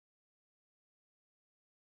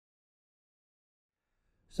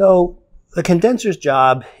So the condenser's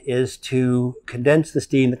job is to condense the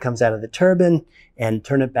steam that comes out of the turbine and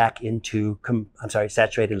turn it back into,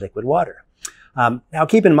 saturated liquid water. Now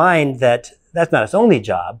keep in mind that that's not its only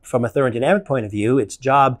job. From a thermodynamic point of view, its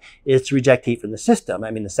job is to reject heat from the system.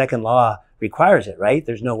 I mean, the second law requires it, right?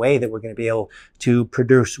 There's no way that we're going to be able to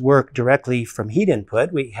produce work directly from heat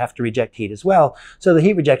input. We have to reject heat as well. So the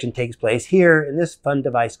heat rejection takes place here in this fun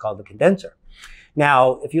device called the condenser.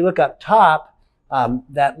 Now, if you look up top,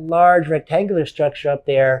 that large rectangular structure up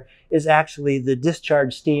there is actually the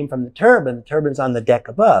discharged steam from the turbine. The turbine's on the deck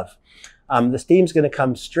above. The steam's going to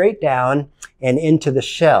come straight down and into the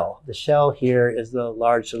shell. The shell here is the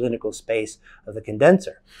large cylindrical space of the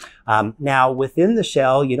condenser. Now, within the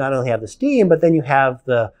shell, you not only have the steam, but then you have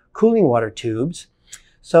the cooling water tubes.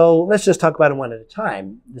 So let's just talk about them one at a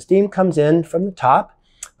time. The steam comes in from the top.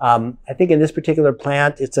 I think in this particular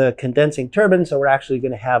plant, it's a condensing turbine, so we're actually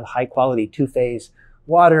going to have high-quality two-phase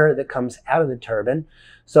water that comes out of the turbine.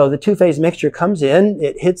 So the two-phase mixture comes in,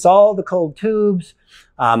 it hits all the cold tubes.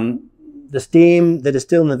 The steam that is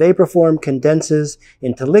still in the vapor form condenses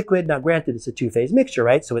into liquid. Now, granted, it's a two-phase mixture,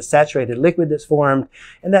 right? So it's saturated liquid that's formed,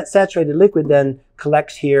 and that saturated liquid then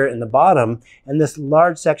collects here in the bottom, and this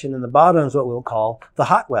large section in the bottom is what we'll call the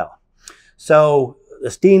hot well. So the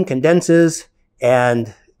steam condenses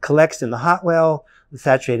and collects in the hot well. The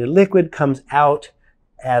saturated liquid comes out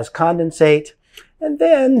as condensate, and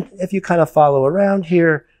then if you kind of follow around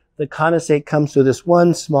here, the condensate comes through this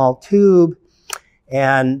one small tube,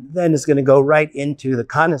 and then it's going to go right into the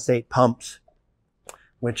condensate pumps,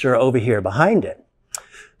 which are over here behind it.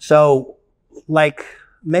 So like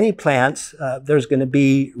many plants, there's going to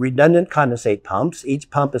be redundant condensate pumps. Each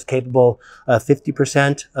pump is capable of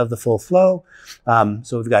 50% of the full flow.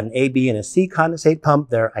 So we've got an A, B, and a C condensate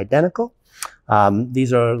pump. They're identical.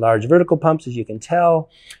 These are large vertical pumps, as you can tell.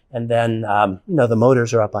 And then, the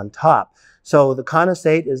motors are up on top. So the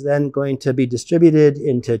condensate is then going to be distributed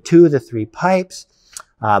into 2 of the 3 pipes.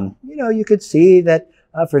 You could see that,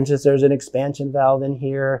 for instance, there's an expansion valve in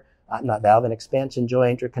here, an expansion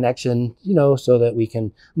joint or connection, so that we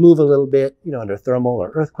can move a little bit, under thermal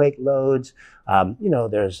or earthquake loads.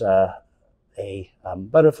 There's a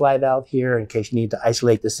butterfly valve here in case you need to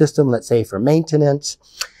isolate the system, let's say for maintenance.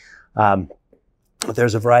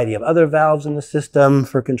 There's a variety of other valves in the system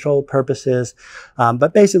for control purposes.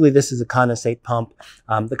 But basically, this is a condensate pump.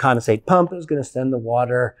 The condensate pump is going to send the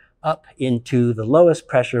water up into the lowest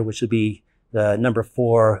pressure, which would be the number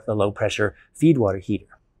 4, the low pressure feed water heater.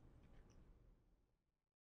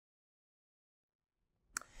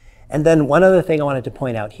 And then one other thing I wanted to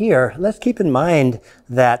point out here, let's keep in mind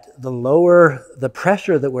that the lower the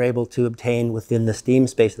pressure that we're able to obtain within the steam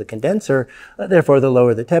space of the condenser, therefore the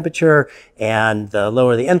lower the temperature and the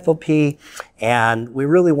lower the enthalpy. And we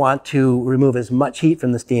really want to remove as much heat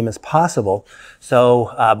from the steam as possible.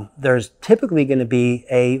 So there's typically going to be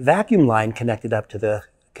a vacuum line connected up to the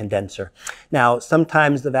condenser. Now,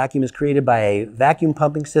 sometimes the vacuum is created by a vacuum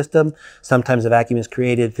pumping system. Sometimes the vacuum is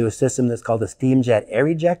created through a system that's called a steam jet air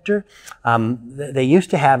ejector. They used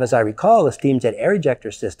to have, as I recall, a steam jet air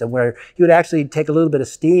ejector system where you would actually take a little bit of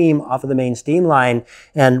steam off of the main steam line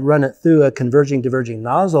and run it through a converging diverging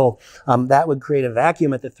nozzle. That would create a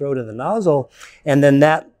vacuum at the throat of the nozzle, and then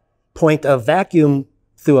that point of vacuum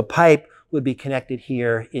through a pipe would be connected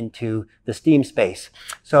here into the steam space.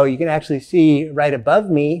 So you can actually see right above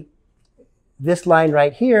me, this line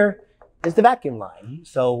right here is the vacuum line.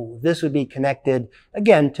 So this would be connected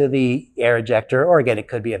again to the air ejector, or again, it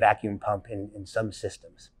could be a vacuum pump in some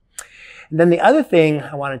systems. And then the other thing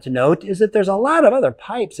I wanted to note is that there's a lot of other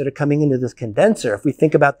pipes that are coming into this condenser. If we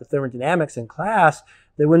think about the thermodynamics in class,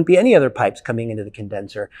 there wouldn't be any other pipes coming into the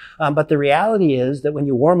condenser. But the reality is that when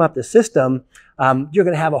you warm up the system, you're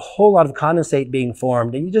going to have a whole lot of condensate being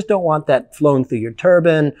formed, and you just don't want that flowing through your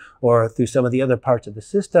turbine or through some of the other parts of the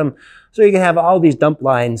system. So you can have all these dump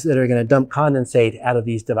lines that are going to dump condensate out of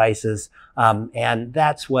these devices. And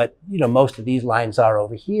that's what, most of these lines are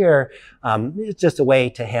over here. It's just a way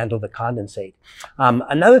to handle the condensate.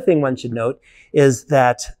 Another thing one should note is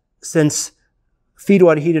that since feed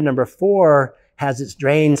water heater number 4 has its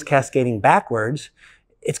drains cascading backwards,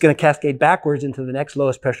 it's going to cascade backwards into the next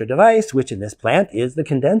lowest pressure device, which in this plant is the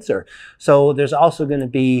condenser. So there's also going to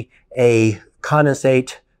be a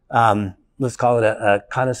condensate, let's call it a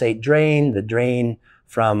condensate drain, the drain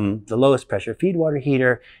from the lowest pressure feed water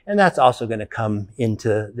heater, and that's also going to come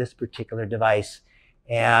into this particular device.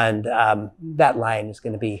 And that line is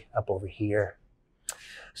going to be up over here.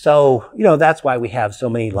 So, that's why we have so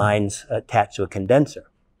many lines attached to a condenser.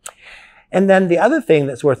 And then the other thing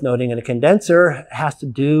that's worth noting in a condenser has to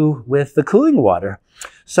do with the cooling water.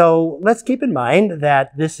 So let's keep in mind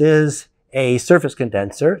that this is a surface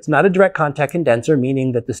condenser. It's not a direct contact condenser,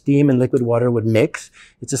 meaning that the steam and liquid water would mix.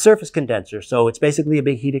 It's a surface condenser. So it's basically a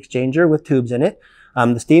big heat exchanger with tubes in it.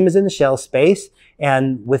 The steam is in the shell space,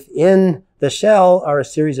 and within the shell are a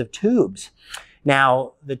series of tubes.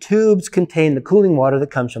 Now, the tubes contain the cooling water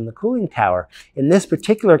that comes from the cooling tower. In this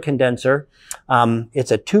particular condenser,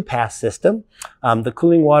 it's a two-pass system. The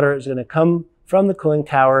cooling water is going to come from the cooling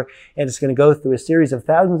tower, and it's going to go through a series of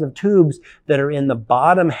thousands of tubes that are in the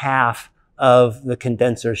bottom half of the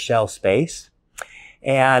condenser shell space.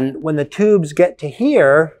 And when the tubes get to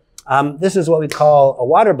here, this is what we call a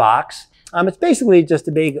water box. It's basically just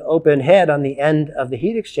a big open head on the end of the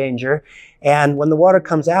heat exchanger. And when the water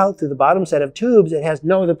comes out through the bottom set of tubes, it has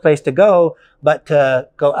no other place to go but to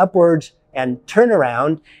go upwards and turn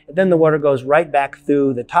around. And then the water goes right back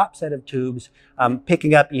through the top set of tubes,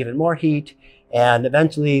 picking up even more heat. And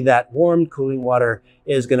eventually that warmed cooling water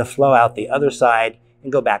is going to flow out the other side and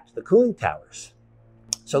go back to the cooling towers.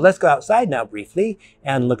 So let's go outside now briefly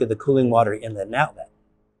and look at the cooling water inlet and outlet.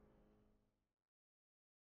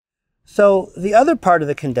 So the other part of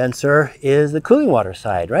the condenser is the cooling water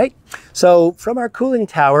side, right? So from our cooling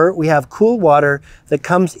tower, we have cool water that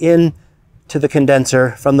comes in to the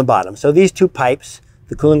condenser from the bottom. So these two pipes,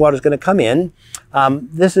 the cooling water is going to come in.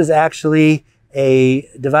 This is actually a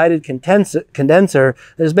divided condenser.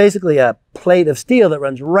 There's basically a plate of steel that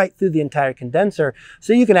runs right through the entire condenser.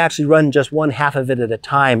 So you can actually run just one half of it at a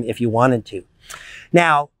time if you wanted to.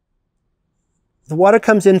 Now, the water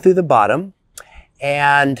comes in through the bottom,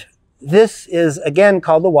 and this is again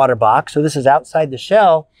called the water box. So this is outside the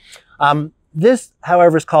shell. This,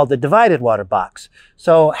 however, is called the divided water box.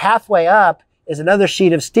 So halfway up is another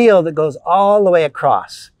sheet of steel that goes all the way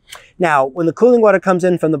across. Now, when the cooling water comes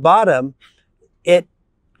in from the bottom, it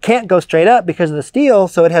can't go straight up because of the steel,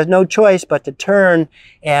 so it has no choice but to turn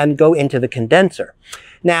and go into the condenser.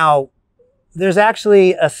 Now, there's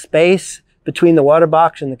actually a space between the water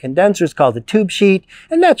box and the condenser. It's called the tube sheet,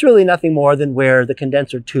 and that's really nothing more than where the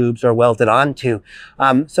condenser tubes are welded onto.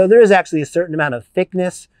 So there is actually a certain amount of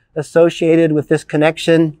thickness associated with this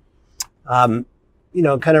connection, you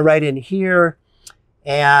know, kind of right in here.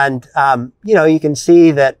 And, you know, you can see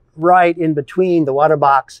that right in between the water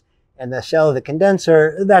box and the shell of the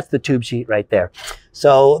condenser, that's the tube sheet right there.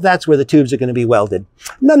 So that's where the tubes are going to be welded.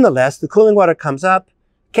 Nonetheless, the cooling water comes up,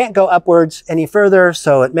 can't go upwards any further,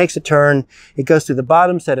 so it makes a turn. It goes through the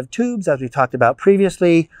bottom set of tubes, as we talked about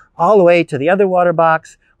previously, all the way to the other water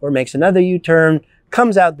box, or makes another U-turn,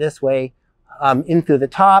 comes out this way, in through the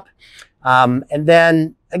top. And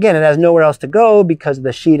then, again, it has nowhere else to go because of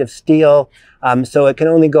the sheet of steel. So it can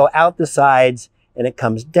only go out the sides, and it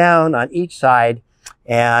comes down on each side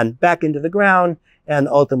and back into the ground and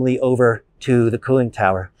ultimately over to the cooling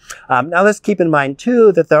tower. Now let's keep in mind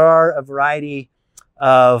too that there are a variety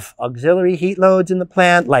of auxiliary heat loads in the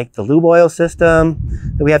plant, like the lube oil system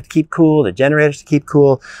that we have to keep cool, the generators to keep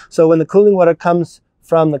cool. So when the cooling water comes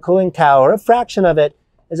from the cooling tower, a fraction of it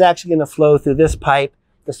is actually going to flow through this pipe,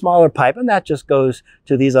 the smaller pipe, and that just goes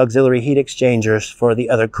to these auxiliary heat exchangers for the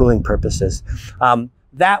other cooling purposes.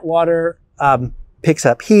 That water picks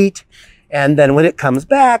up heat, and then when it comes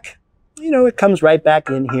back, you know, it comes right back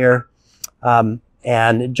in here,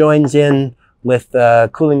 and it joins in with the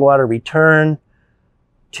cooling water return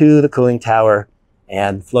to the cooling tower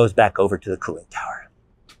and flows back over to the cooling tower.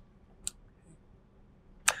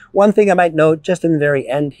 One thing I might note just in the very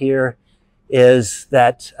end here is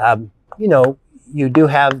that, you know, you do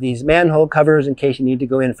have these manhole covers in case you need to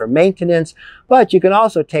go in for maintenance, but you can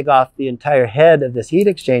also take off the entire head of this heat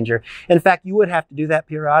exchanger. In fact, you would have to do that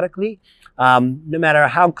periodically. No matter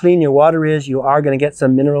how clean your water is, you are going to get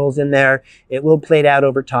some minerals in there. It will plate out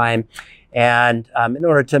over time. And in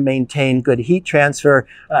order to maintain good heat transfer,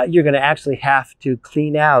 you're going to actually have to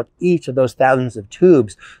clean out each of those thousands of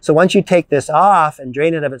tubes. So once you take this off and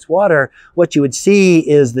drain it of its water, what you would see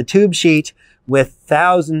is the tube sheet with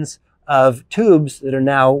thousands of tubes that are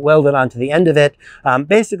now welded onto the end of it.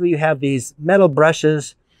 Basically, you have these metal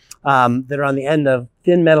brushes that are on the end of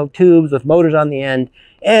thin metal tubes with motors on the end,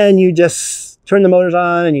 and you just turn the motors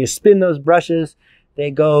on and you spin those brushes.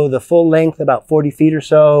 They go the full length, about 40 feet or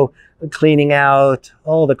so, cleaning out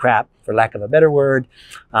all the crap, for lack of a better word.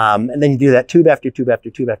 And then you do that tube after tube after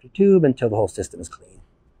tube after tube until the whole system is clean.